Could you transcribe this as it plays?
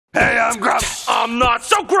I'm Grumps. I'm not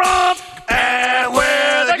so Grump. And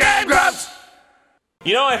we're the Game Grumps.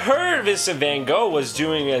 You know, I heard Vincent Van Gogh was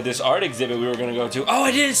doing this art exhibit we were going to go to. Oh,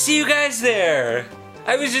 I didn't see you guys there.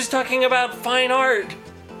 I was just talking about fine art.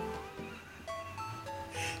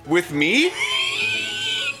 With me?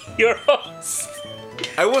 Your host.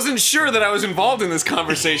 I wasn't sure that I was involved in this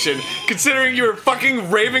conversation, considering you were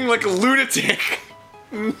fucking raving like a lunatic.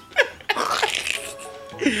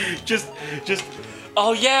 just,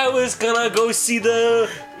 oh yeah, I was gonna go see the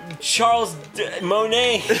Charles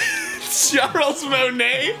Monet. Charles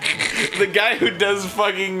Monet? The guy who does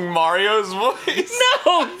fucking Mario's voice?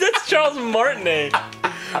 No, that's Charles Martinet.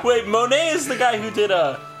 Wait, Monet is the guy who did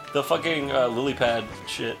the fucking lily pad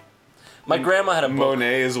shit. My grandma had a book.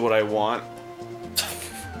 Monet is what I want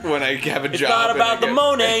when I have a job. It's not about the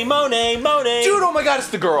Monet. Dude, oh my god, it's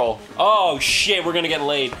the girl. Oh shit, we're gonna get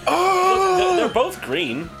laid. Oh! Look, they're both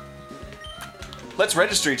green. Let's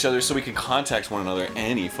register each other so we can contact one another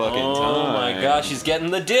any fucking time. Oh my gosh, she's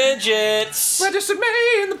getting the digits. Register me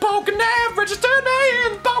in the Pokénav. Register me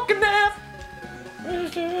in the Pokénav.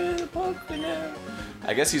 Register in the Pokénav.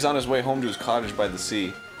 I guess he's on his way home to his cottage by the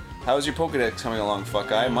sea. How's your Pokédex coming along,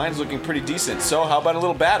 fuck eye? Mine's looking pretty decent, so how about a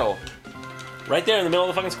little battle? Right there in the middle of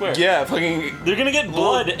the fucking square. Yeah, fucking... They're gonna get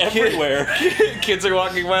blood everywhere. Kids are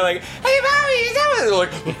walking by like, hey, mommy, they're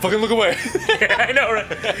like, fucking look away. Yeah, I know,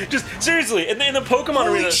 right? Just, seriously, in the Pokemon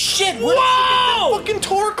Holy arena. shit, whoa! Fucking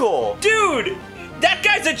Torkoal. Dude, that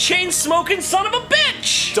guy's a chain-smoking son of a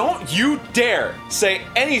bitch! Don't you dare say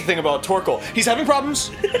anything about Torkoal. He's having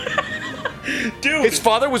problems. Dude. His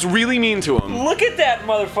father was really mean to him. Look at that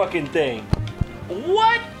motherfucking thing.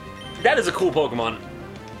 What? That is a cool Pokemon.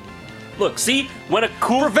 Look, see? When a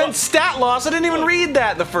cool... Prevent stat loss. I didn't even read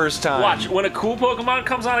that the first time. Watch, when a cool Pokemon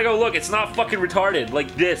comes on, I go, look, it's not fucking retarded.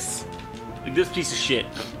 Like this. Like this piece of shit.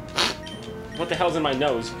 What the hell's in my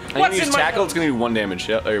nose? What's in my tackle? It's gonna do 1 damage.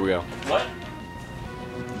 Yep, there we go. What?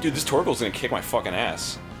 Dude, this Torkoal's gonna kick my fucking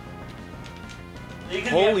ass. Holy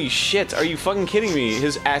Holy shit, are you fucking kidding me?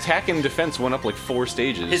 His attack and defense went up like 4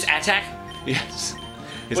 stages. His attack? Yes.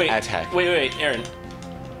 His wait, attack. Wait, Aaron.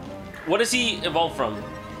 What does he evolve from?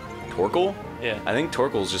 Torkoal? Yeah. I think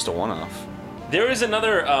Torkoal's just a one-off. There is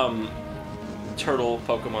another, turtle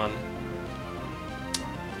Pokemon.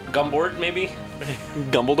 Gumbort, maybe?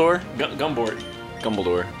 Gumbledore? Gumbort.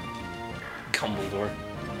 Gumbledore. Gumbledore.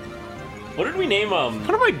 What did we name, What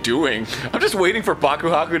am I doing? I'm just waiting for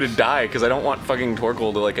Bakuhaku to die, because I don't want fucking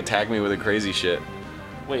Torkoal to, like, attack me with a crazy shit.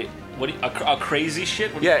 Wait, what do you, a crazy shit?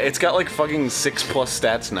 Yeah, it's got, like, fucking 6+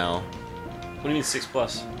 stats now. What do you mean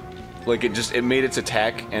 6+? Like, it made its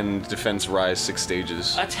attack and defense rise 6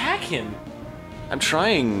 stages. Attack him! I'm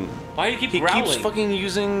trying. Why do you keep He growling? keeps fucking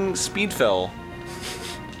using Speedfell.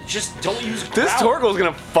 Just don't use growl. This Torkoal's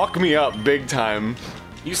gonna fuck me up big time.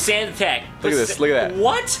 Use sand attack. Look at this, look at that.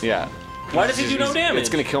 What? Yeah. Why does he do no damage? It's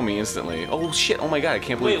gonna kill me instantly. Oh shit, oh my god, I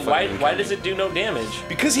can't believe it. Wait, why does it do no damage?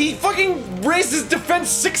 Because he fucking raised his defense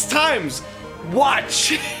 6 times!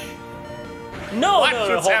 Watch! No, Watch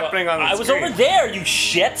no, what's happening on the I was screen. over there, you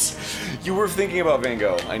shit! You were thinking about Van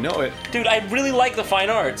Gogh, I know it. Dude, I really like the fine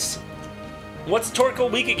arts. What's Torkoal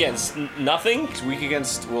weak against? Nothing? He's weak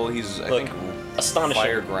against, well, he's, I Look, think, astonish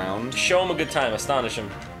fire him. ground. Show him a good time, astonish him.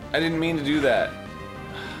 I didn't mean to do that.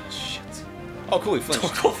 Shit. Oh, cool, he flinched.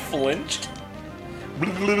 Torkoal flinched?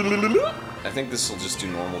 I think this will just do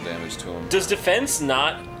normal damage to him. Does defense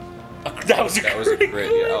not... That was a crit. That was a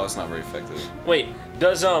crit, yeah. Oh, it's not very effective. Wait,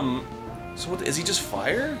 does, So what, is he just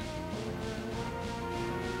fire?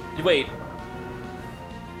 Wait.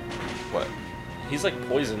 What? He's like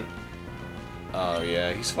poison. Oh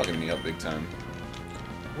yeah, he's fucking me up big time.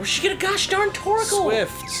 Where'd she get a gosh darn Torkoal?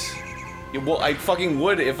 Swift. Yeah, well, I fucking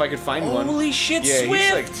would if I could find one. Holy shit, yeah,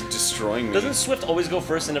 Swift! he's like destroying me. Doesn't Swift always go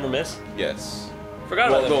first and never miss? Yes. Forgot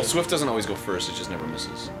about that. Well, move. Swift doesn't always go first, it just never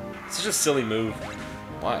misses. It's such a silly move.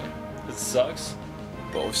 Why? It sucks.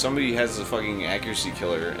 Well, if somebody has a fucking accuracy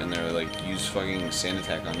killer and they're like, use fucking sand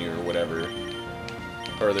attack on you or whatever,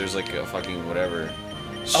 or there's like a fucking whatever.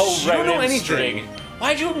 Oh, you right, don't know and anything. Strig.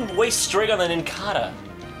 Why'd you waste Strig on the Nincada?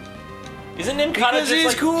 Isn't Nincada Because just he's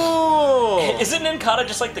like... cool! Isn't Nincada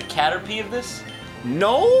just like the Caterpie of this?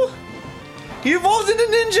 No! He evolves into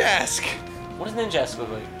Ninjask! What does Ninjask look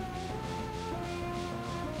like?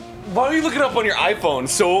 Why don't you look it up on your iPhone?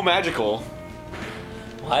 So magical.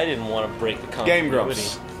 Well, I didn't want to break the continuity. Game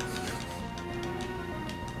Grumps.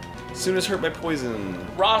 Soon as hurt by poison.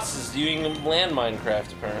 Ross is doing land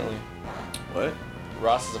Minecraft, apparently. What?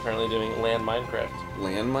 Ross is apparently doing land Minecraft.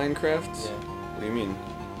 Land Minecraft? Yeah. What do you mean?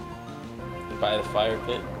 By the fire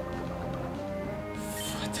pit.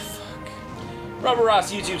 What the fuck? Robert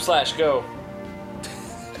Ross, YouTube/go.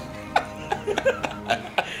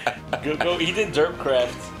 Go. He did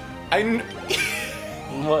Derpcraft.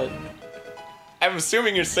 What? I'm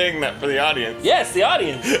assuming you're saying that for the audience. Yes, the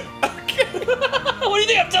audience. Okay. What do you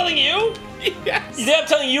think I'm telling you? Yes. You think I'm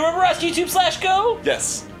telling you, Remember Us, YouTube/Go?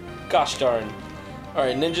 Yes. Gosh darn.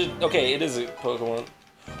 Alright, Ninja. Okay, it is a Pokemon.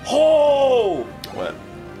 Oh! What?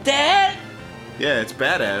 That? Yeah, it's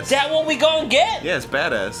badass. That what we gonna get? Yeah, it's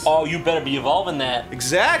badass. Oh, you better be evolving that.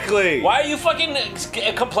 Exactly. Why are you fucking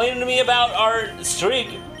complaining to me about our streak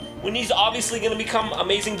when he's obviously gonna become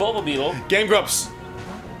amazing Bulba Beetle? Game Grumps.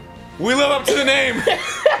 We live up to the name.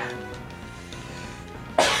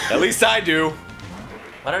 At least I do.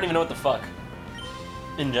 I don't even know what the fuck.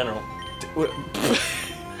 In general.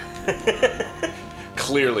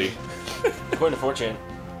 Clearly. According to 4chan.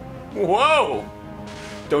 Whoa!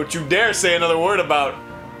 Don't you dare say another word about...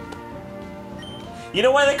 You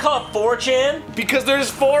know why they call it 4chan? Because there's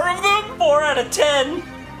 4 of them? 4 out of 10.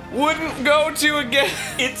 Wouldn't go to again.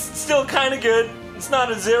 It's still kind of good. It's not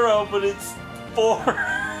a 0, but it's 4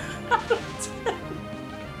 out of 10.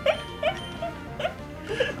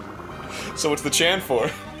 So what's the Chan for?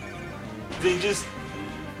 They just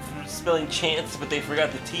spelling chance, but they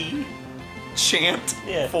forgot the T. Chant?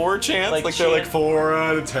 Yeah. 4 chants? Like Like they're chant. like 4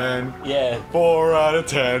 out of 10. Yeah. 4 out of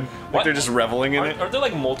 10. Like What? they're just reveling in it. Aren't there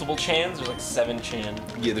like multiple chans? There's like 7 chan.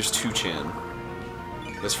 Yeah, there's 2 Chan.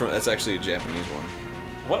 That's actually a Japanese one.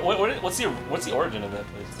 What's the origin of that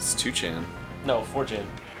place? It's 2 Chan. No, 4chan.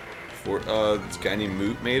 This guy named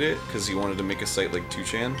Moot made it because he wanted to make a site like 2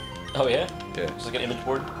 Chan. Oh yeah? Yeah. It's like an image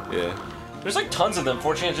board. Yeah. There's like tons of them.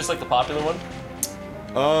 4chan is just like the popular one.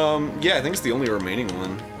 Yeah, I think it's the only remaining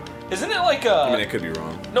one. Isn't it like I mean, I could be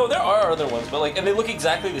wrong. No, there are other ones, but like, and they look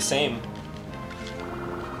exactly the same.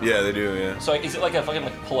 Yeah, they do, yeah. So like, is it like a fucking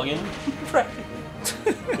like plugin?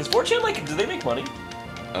 Is 4chan like, do they make money?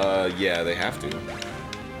 Yeah, they have to.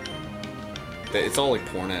 It's all like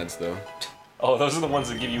porn ads, though. Oh, those are the ones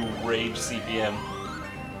that give you rage CPM.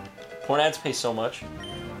 Porn ads pay so much.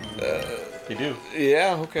 They do.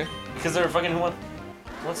 Yeah, okay. Because they're fucking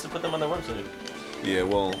wants to put them on their website. Yeah,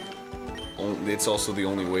 well, it's also the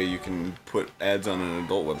only way you can put ads on an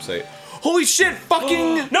adult website. Holy shit,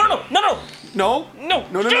 fucking... No! No? No! No.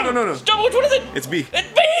 Stop! Which one is it? It's B. It's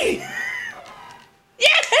B! Yeah!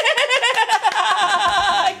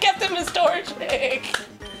 I kept him in storage.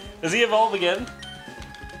 Does he evolve again?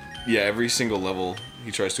 Yeah, every single level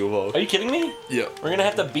he tries to evolve. Are you kidding me? Yeah. We're gonna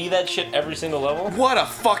have to be that shit every single level? What a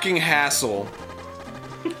fucking hassle.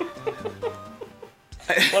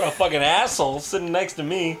 What a fucking asshole sitting next to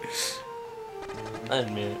me. I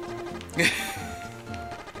admit it.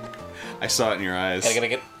 I saw it in your eyes. Gotta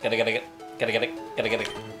get it.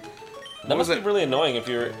 That must was be it? really annoying if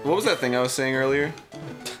you're... What was that thing I was saying earlier?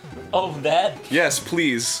 Oh, that? Yes,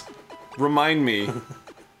 please. Remind me.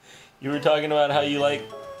 You were talking about how you like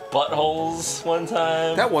buttholes one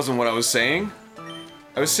time. That wasn't what I was saying.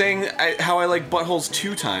 I was saying how I like buttholes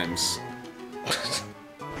 2 times.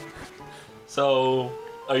 So,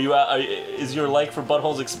 is your like for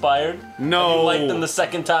buttholes expired? No. Have you liked them the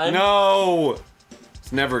second time? No.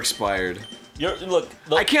 It's never expired. Look.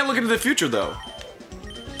 I can't look into the future though.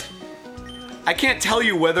 I can't tell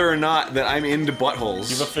you whether or not that I'm into buttholes.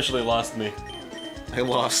 You've officially lost me. I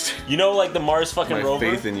lost. You know, like the Mars fucking My rover?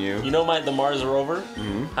 faith in you. You know the Mars rover?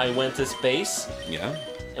 Mm-hmm. How he went to space, Yeah.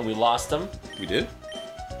 and we lost him? We did?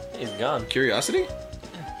 He's gone. Curiosity?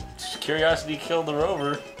 Curiosity killed the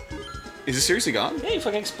rover. Is it seriously gone? Yeah, he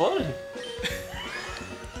fucking exploded.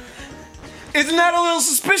 Isn't that a little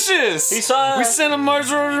suspicious? He saw... We sent a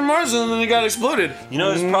Mars rover to Mars and then it got exploded. You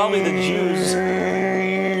know, it's probably the Jews.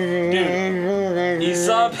 Dude, he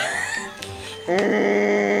saw...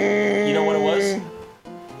 You know what it was?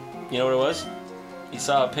 You know what it was? He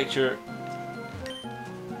saw a picture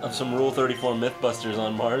of some Rule 34 Mythbusters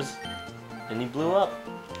on Mars, and he blew up.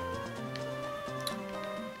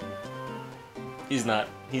 He's not.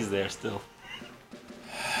 He's there still.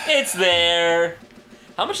 It's there!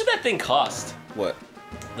 How much did that thing cost? What?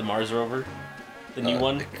 The Mars rover? The new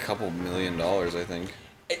one? A couple $1 million, I think.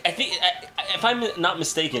 I think, if I'm not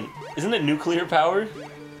mistaken, isn't it nuclear powered?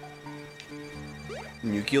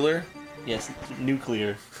 Nuclear? Yes,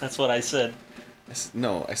 nuclear. That's what I said.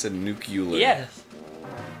 No, I said nuclear. Yes.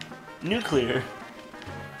 Nuclear.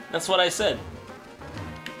 That's what I said.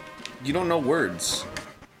 You don't know words.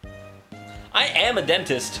 I am a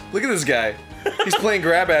dentist. Look at this guy. He's playing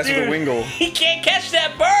grab ass with a Wingle. He can't catch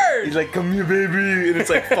that bird! He's like, come here, baby. And it's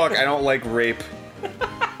like, fuck, I don't like rape.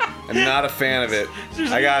 I'm not a fan of it.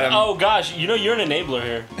 I got him. Oh gosh, you know you're an enabler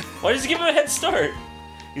here. Why just give him a head start?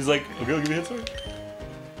 He's like, okay, I'll give you a head start.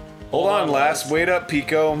 Hold on, lass. Wait up,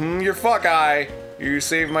 Pico. You're fuck eye. You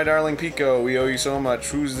saved my darling Pico. We owe you so much.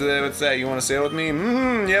 Who's that? What's that? You want to sail with me?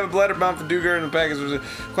 You have a bladder bound for Duger and the package was a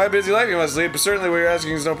quite busy life you must lead, but certainly what you're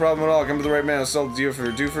asking is no problem at all. Come to the right man. Sell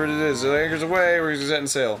Duford. Duford it is. The anchor's away. We're setting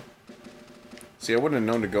sail. See, I wouldn't have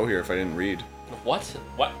known to go here if I didn't read. What?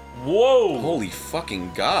 What? Whoa! Holy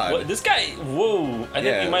fucking god. What? This guy, whoa. I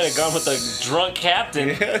think you might have gone with the drunk captain.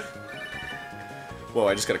 Yeah. Whoa,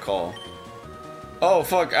 I just got a call. Oh,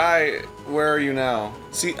 fuck, where are you now?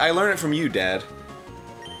 See, I learned it from you, Dad.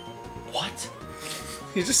 What?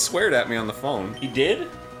 He just sweared at me on the phone. He did?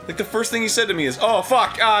 Like, the first thing he said to me is, oh,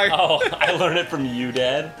 fuck, Oh, I learned it from you,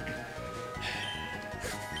 Dad.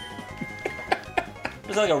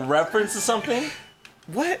 Is that like a reference to something?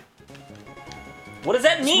 What? What does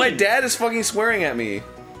that mean? My dad is fucking swearing at me.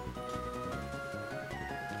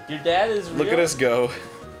 Your dad is real? Look at us go.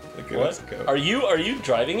 Look at what? us go. Are you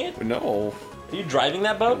driving it? No. Are you driving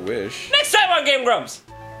that boat? I wish. Next time on Game Grumps!